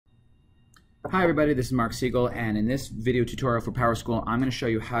Hi everybody, this is Mark Siegel, and in this video tutorial for PowerSchool, I'm going to show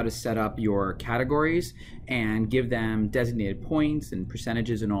you how to set up your categories and give them designated points and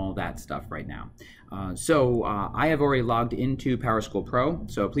percentages and all that stuff right now. I have already logged into PowerSchool Pro,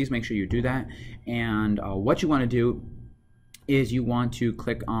 so please make sure you do that. And what you want to do is you want to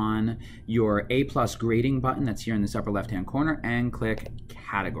click on your A+ grading button that's here in this upper left-hand corner and click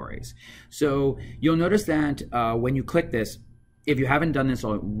Categories. So you'll notice that when you click this, if you haven't done this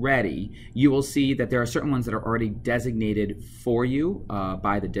already, you will see that there are certain ones that are already designated for you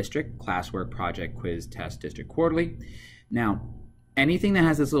by the district: classwork, project, quiz, test, district quarterly. Now, anything that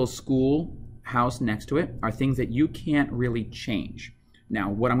has this little schoolhouse next to it are things that you can't really change.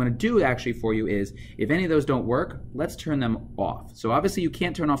 Now, what I'm going to do actually for you is, if any of those don't work, let's turn them off. So obviously you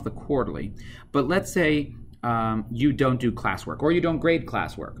can't turn off the quarterly, but let's say you don't do classwork, or you don't grade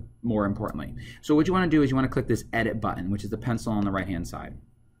classwork, more importantly. So what you want to do is you want to click this edit button, which is the pencil on the right hand side.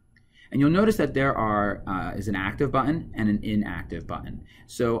 And you'll notice that there is an active button and an inactive button.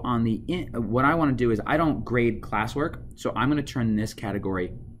 So on the what I want to do is, I don't grade classwork, so I'm going to turn this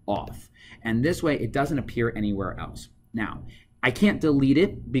category off. And this way it doesn't appear anywhere else. Now, I can't delete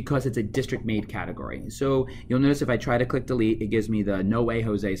it because it's a district-made category. So you'll notice if I try to click delete, it gives me the no way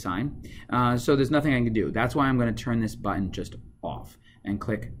Jose sign. So there's nothing I can do. That's why I'm going to turn this button just off and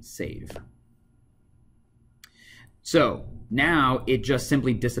click save. So now it just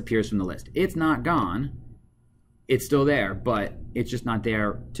simply disappears from the list. It's not gone. It's still there, but it's just not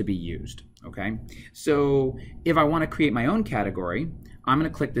there to be used. Okay. So if I want to create my own category, I'm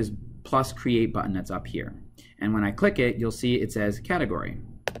going to click this plus create button that's up here. And when I click it, you'll see it says category.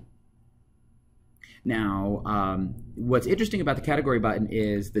 Now, what's interesting about the category button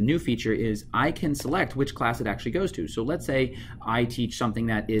is the new feature is I can select which class it actually goes to. So let's say I teach something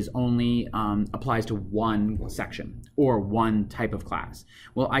that is only applies to one section or one type of class.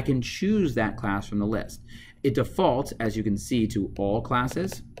 Well, I can choose that class from the list. It defaults, as you can see, to all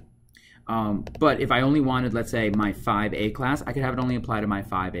classes. But if I only wanted, let's say, my 5A class, I could have it only apply to my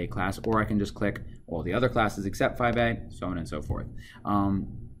 5A class, or I can just click all the other classes except 5A, so on and so forth.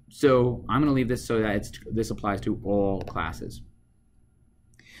 So I'm going to leave this so that this applies to all classes.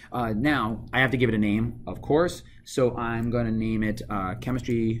 Now, I have to give it a name, of course, so I'm going to name it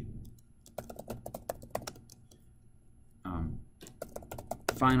Chemistry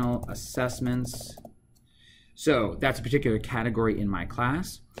Final Assessments. So that's a particular category in my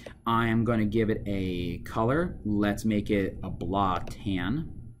class. I am going to give it a color. Let's make it a blah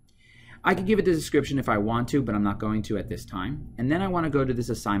tan. I can give it the description if I want to, but I'm not going to at this time. And then I want to go to this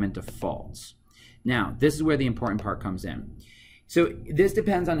assignment defaults. Now, this is where the important part comes in. So this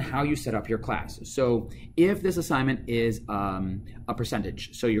depends on how you set up your class. So if this assignment is a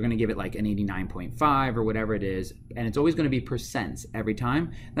percentage, so you're going to give it like an 89.5 or whatever it is, and it's always going to be percents every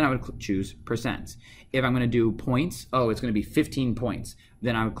time, then I would choose percents. If I'm going to do points, it's going to be 15 points,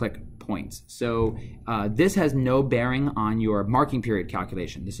 then I would click points. So this has no bearing on your marking period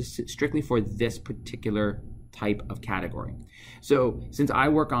calculation. This is strictly for this particular type of category. So since I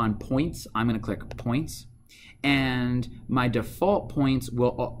work on points, I'm going to click points. And my default points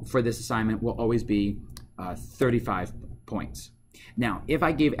will, for this assignment, will always be 35 points. Now, if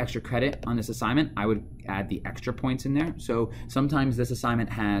I gave extra credit on this assignment, I would add the extra points in there. So sometimes this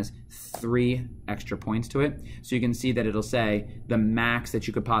assignment has 3 extra points to it. So you can see that it'll say the max that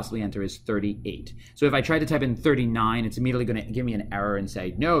you could possibly enter is 38. So if I try to type in 39, it's immediately going to give me an error and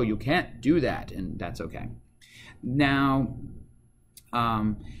say, no, you can't do that, and that's okay. Now,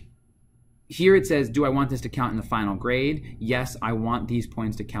 here it says, do I want this to count in the final grade? Yes, I want these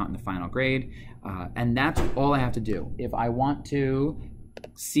points to count in the final grade. And that's all I have to do. If I want to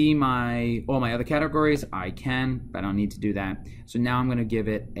see all my other categories, I can, but I don't need to do that. So now I'm going to give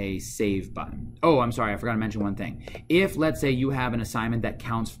it a save button. Oh, I'm sorry, I forgot to mention one thing. If, let's say, you have an assignment that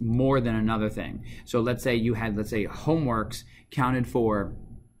counts more than another thing. So let's say you had, homeworks counted for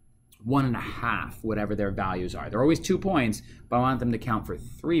 1.5, whatever their values are. They're always 2 points, but I want them to count for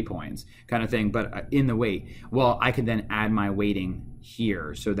 3 points, kind of thing, but in the weight. Well, I could then add my weighting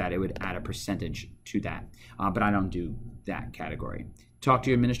here so that it would add a percentage to that, but I don't do that category. Talk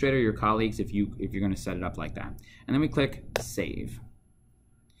to your administrator, your colleagues, if you're going to set it up like that. And then we click Save.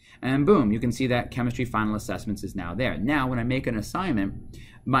 And boom, you can see that Chemistry Final Assessments is now there. Now, when I make an assignment,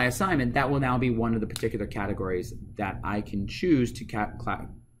 my assignment, that will now be one of the particular categories that I can choose to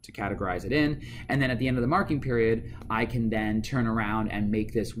categorize it in, and then at the end of the marking period, I can then turn around and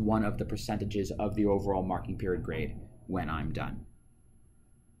make this one of the percentages of the overall marking period grade when I'm done.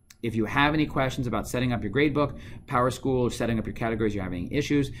 If you have any questions about setting up your gradebook, PowerSchool, or setting up your categories, you're having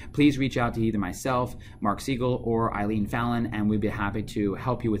issues, please reach out to either myself, Mark Siegel, or Eileen Fallon, and we'd be happy to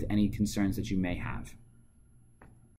help you with any concerns that you may have.